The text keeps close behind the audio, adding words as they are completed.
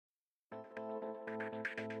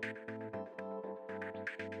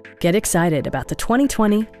Get excited about the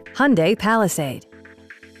 2020 Hyundai Palisade.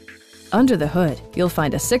 Under the hood, you'll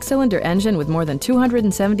find a 6-cylinder engine with more than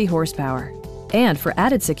 270 horsepower. And for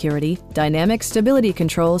added security, dynamic stability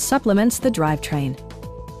control supplements the drivetrain.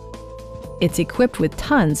 It's equipped with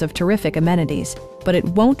tons of terrific amenities, but it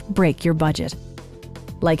won't break your budget.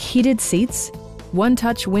 Like heated seats,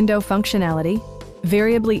 one-touch window functionality,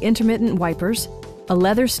 variably intermittent wipers, a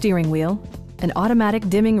leather steering wheel, an automatic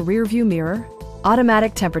dimming rear-view mirror,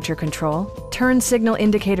 automatic temperature control, turn signal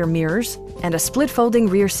indicator mirrors, and a split-folding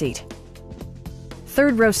rear seat.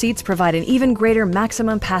 Third-row seats provide an even greater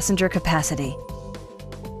maximum passenger capacity.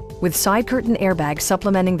 With side curtain airbags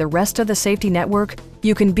supplementing the rest of the safety network,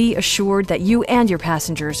 you can be assured that you and your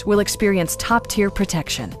passengers will experience top-tier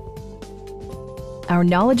protection. Our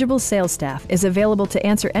knowledgeable sales staff is available to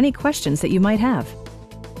answer any questions that you might have.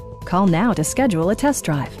 Call now to schedule a test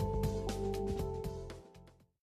drive.